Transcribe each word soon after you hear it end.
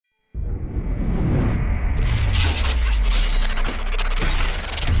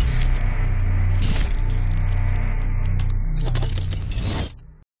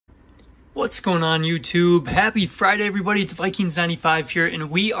What's going on, YouTube? Happy Friday, everybody. It's Vikings95 here,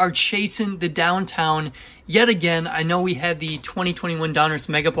 and we are chasing the downtown yet again. I know we had the 2021 Donruss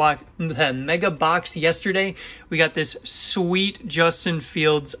Mega Box yesterday. We got this sweet Justin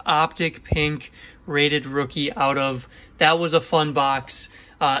Fields optic pink rated rookie out of. That was a fun box.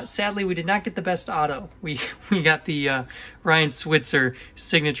 Sadly, we did not get the best auto. We got the Ryan Switzer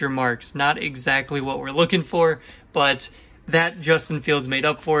signature marks. Not exactly what we're looking for, but that Justin Fields made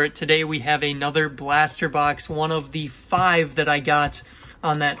up for it. Today we have another blaster box, one of the 5 that I got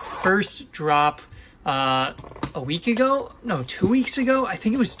on that first drop a week ago? No, 2 weeks ago? I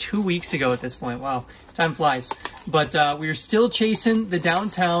think it was 2 weeks ago at this point. Wow, time flies. But we're still chasing the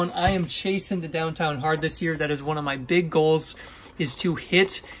downtown. I am chasing the downtown hard this year. That is one of my big goals, is to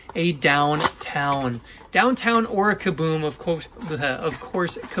hit a downtown. Downtown or a Kaboom. Of course,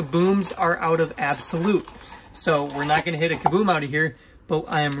 Kabooms are out of absolute. So we're not going to hit a Kaboom out of here, but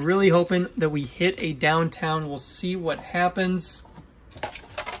I am really hoping that we hit a downtown. We'll see what happens.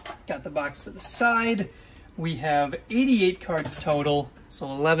 Got the box to the side. We have 88 cards total, so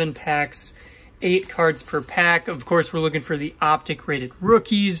 11 packs, 8 cards per pack. Of course, we're looking for the optic rated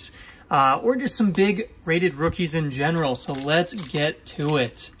rookies, or just some big rated rookies in general. So let's get to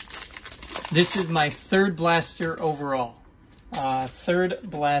it. This is my 3rd blaster overall. 3rd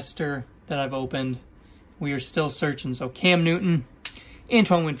blaster that I've opened. We are still searching. So Cam Newton,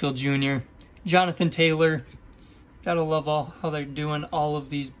 Antoine Winfield Jr., Jonathan Taylor. Gotta love how they're doing all of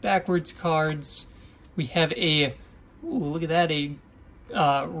these backwards cards. We have a, ooh, look at that, a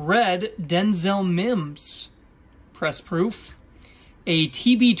red Denzel Mims press proof. A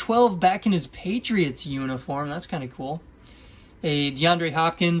TB12 back in his Patriots uniform. That's kind of cool. A DeAndre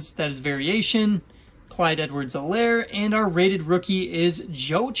Hopkins, that is variation. Clyde Edwards-Helaire. And our rated rookie is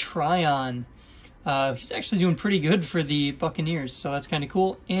Joe Tryon. He's actually doing pretty good for the Buccaneers, so that's kind of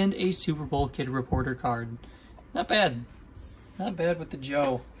cool. And a Super Bowl Kid Reporter card. Not bad. Not bad with the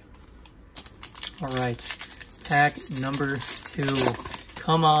Joe. All right. Pack number 2.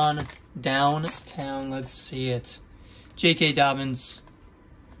 Come on downtown. Let's see it. J.K. Dobbins.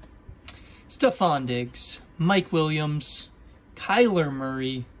 Stephon Diggs. Mike Williams. Kyler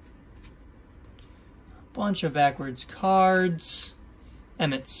Murray. A bunch of backwards cards.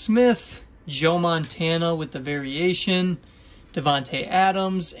 Emmitt Smith. Joe Montana with the variation, Devontae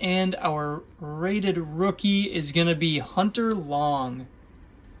Adams, and our rated rookie is going to be Hunter Long.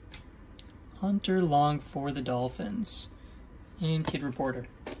 Hunter Long for the Dolphins. And Kid Reporter.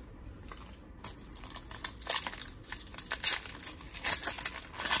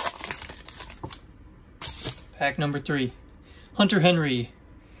 Pack number 3. Hunter Henry,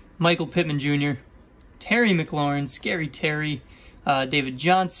 Michael Pittman Jr., Terry McLaurin, Scary Terry, David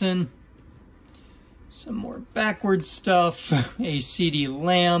Johnson. Some more backwards stuff. A CeeDee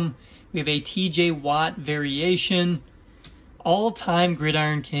Lamb. We have a TJ Watt variation. All-time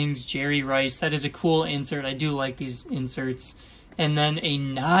Gridiron Kings, Jerry Rice. That is a cool insert. I do like these inserts. And then a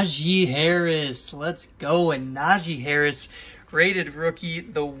Najee Harris. Let's go. A Najee Harris rated rookie.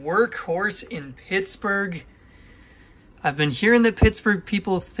 The workhorse in Pittsburgh. I've been hearing that Pittsburgh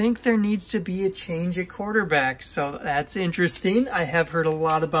people think there needs to be a change at quarterback. So that's interesting. I have heard a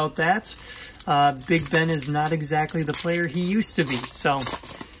lot about that. Big Ben is not exactly the player he used to be. So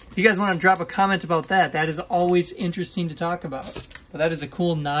if you guys want to drop a comment about that, that is always interesting to talk about. But that is a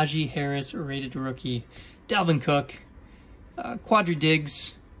cool Najee Harris rated rookie. Dalvin Cook, Quadri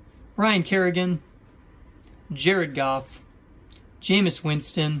Diggs, Ryan Kerrigan, Jared Goff, Jameis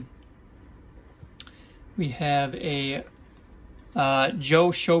Winston. We have a Joe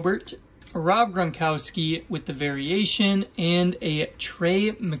Schobert, Rob Gronkowski with the variation, and a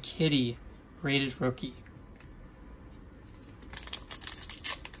Trey McKitty rated rookie.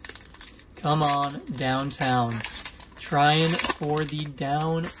 Come on downtown. Trying for the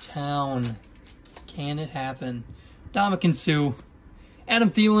downtown. Can it happen? Ndamukong Suh,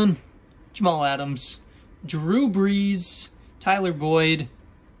 Adam Thielen, Jamal Adams, Drew Brees, Tyler Boyd,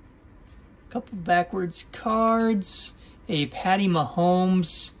 couple backwards cards, a Patty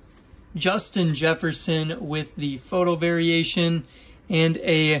Mahomes, Justin Jefferson with the photo variation, and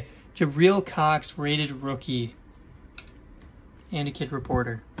a Jabril Cox rated rookie, and a Kid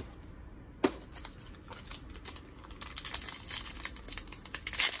Reporter. I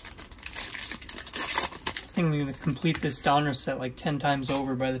think I'm going to complete this Donruss set like 10 times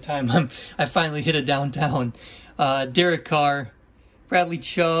over by the time I finally hit a downtown. Derek Carr, Bradley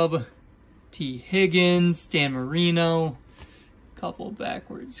Chubb, T. Higgins, Dan Marino, couple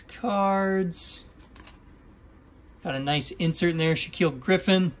backwards cards. Got a nice insert in there, Shaquille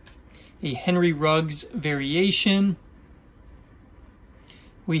Griffin, a Henry Ruggs variation.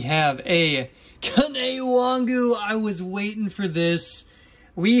 we have a Kane Wangu. I was waiting for this.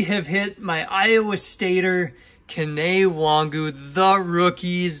 We have hit my Iowa Stater, Kane Wangu, the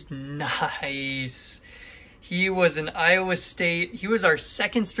rookies. Nice. He was an Iowa State. He was our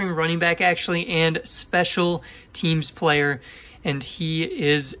second string running back, actually, and special teams player. And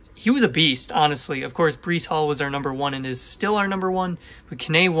he was a beast, honestly. Of course, Breece Hall was our number one and is still our number one. But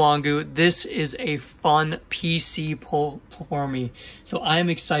Kane Wangu, this is a fun PC pull for me. So I'm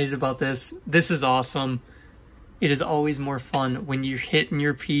excited about this. This is awesome. It is always more fun when you're hitting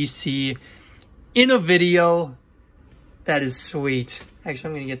your PC in a video. That is sweet. Actually,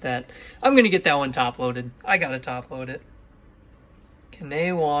 I'm going to get that. I'm going to get that one top loaded. I got to top load it. Kane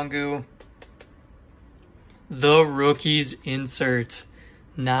Wangu. The rookies insert.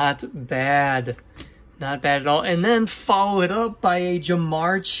 Not bad. Not bad at all. And then follow it up by a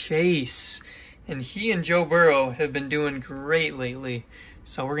Jamar Chase. And he and Joe Burrow have been doing great lately.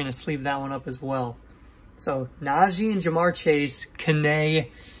 So we're going to sleeve that one up as well. So Najee and Jamar Chase, Kane,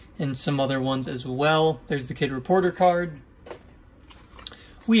 and some other ones as well. There's the Kid Reporter card.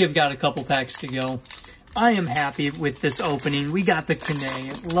 We have got a couple packs to go. I am happy with this opening. We got the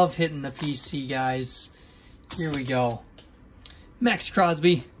Kane. Love hitting the PC, guys. Here we go. Max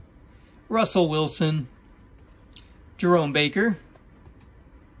Crosby, Russell Wilson, Jerome Baker.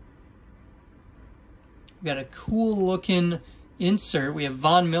 We got a cool looking insert. We have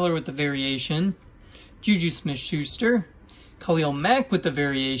Von Miller with the variation, Juju Smith-Schuster, Khalil Mack with the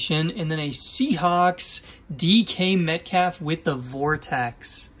variation, and then a Seahawks DK Metcalf with the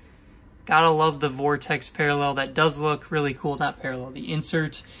Vortex. Gotta love the Vortex parallel. That does look really cool. Not parallel, the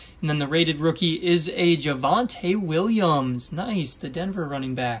insert. And then the rated rookie is a Javonte Williams. Nice, the Denver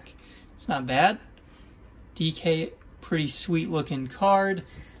running back. It's not bad. DK, pretty sweet looking card.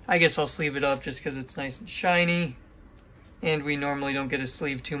 I guess I'll sleeve it up just because it's nice and shiny. And we normally don't get a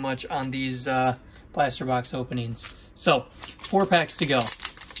sleeve too much on these blaster box openings. So, 4 packs to go.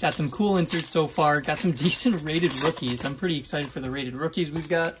 Got some cool inserts so far. Got some decent rated rookies. I'm pretty excited for the rated rookies we've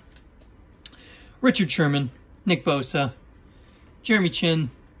got. Richard Sherman, Nick Bosa, Jeremy Chin,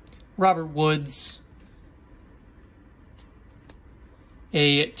 Robert Woods,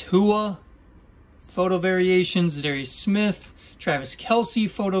 a Tua photo variation, Zadarius Smith, Travis Kelce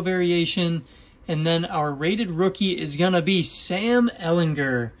photo variation, and then our rated rookie is going to be Sam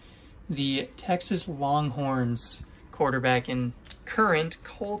Ehlinger, the Texas Longhorns quarterback and current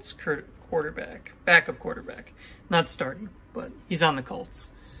Colts quarterback, backup quarterback. Not starting, but he's on the Colts.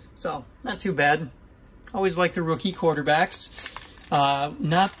 So, not too bad. Always like the rookie quarterbacks.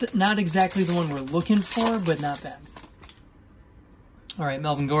 Not exactly the one we're looking for, but not bad. All right,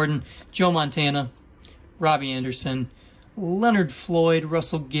 Melvin Gordon, Joe Montana, Robbie Anderson, Leonard Floyd,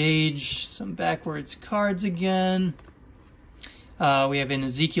 Russell Gage, some backwards cards again. We have an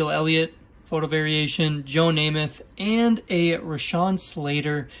Ezekiel Elliott photo variation, Joe Namath, and a Rashawn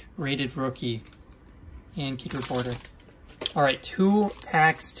Slater rated rookie. And Kid Reporter. All right, 2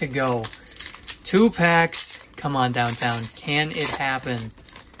 packs to go. 2 packs. Come on, Downtown. Can it happen?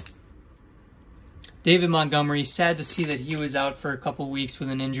 David Montgomery, sad to see that he was out for a couple weeks with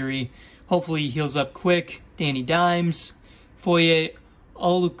an injury. Hopefully he heals up quick. Danny Dimes, Foye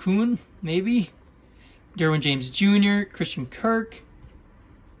Olukun, maybe. Derwin James Jr., Christian Kirk.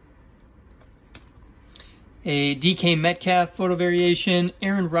 A DK Metcalf photo variation,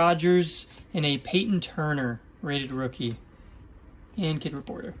 Aaron Rodgers, and a Peyton Turner rated rookie. And Kid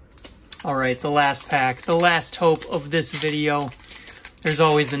Reporter. All right, the last pack, the last hope of this video. There's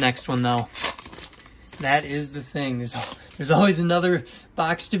always the next one, though. That is the thing. There's always another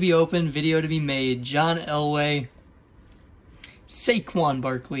box to be opened, video to be made. John Elway, Saquon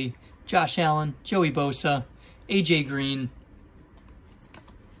Barkley, Josh Allen, Joey Bosa, AJ Green,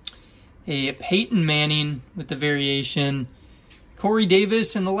 a Peyton Manning with the variation, Corey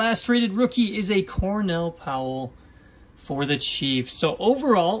Davis, and the last rated rookie is a Cornell Powell for the Chiefs. So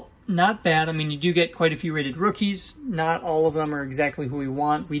overall, not bad. I mean, you do get quite a few rated rookies. Not all of them are exactly who we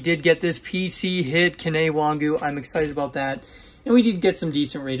want. We did get this PC hit, Kane Wangu. I'm excited about that. And we did get some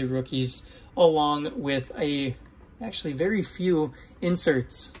decent rated rookies along with actually very few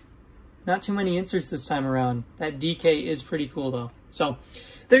inserts. Not too many inserts this time around. That DK is pretty cool though. So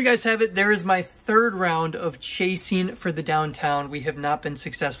there you guys have it. There is my 3rd round of chasing for the Downtown. We have not been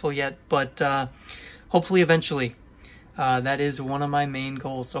successful yet, but hopefully eventually. That is one of my main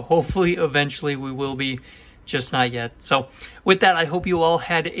goals. So hopefully eventually we will be, just not yet. So with that, I hope you all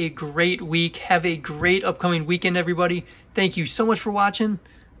had a great week. Have a great upcoming weekend, everybody. Thank you so much for watching.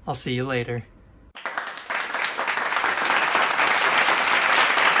 I'll see you later.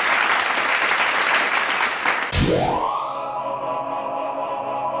 Yeah.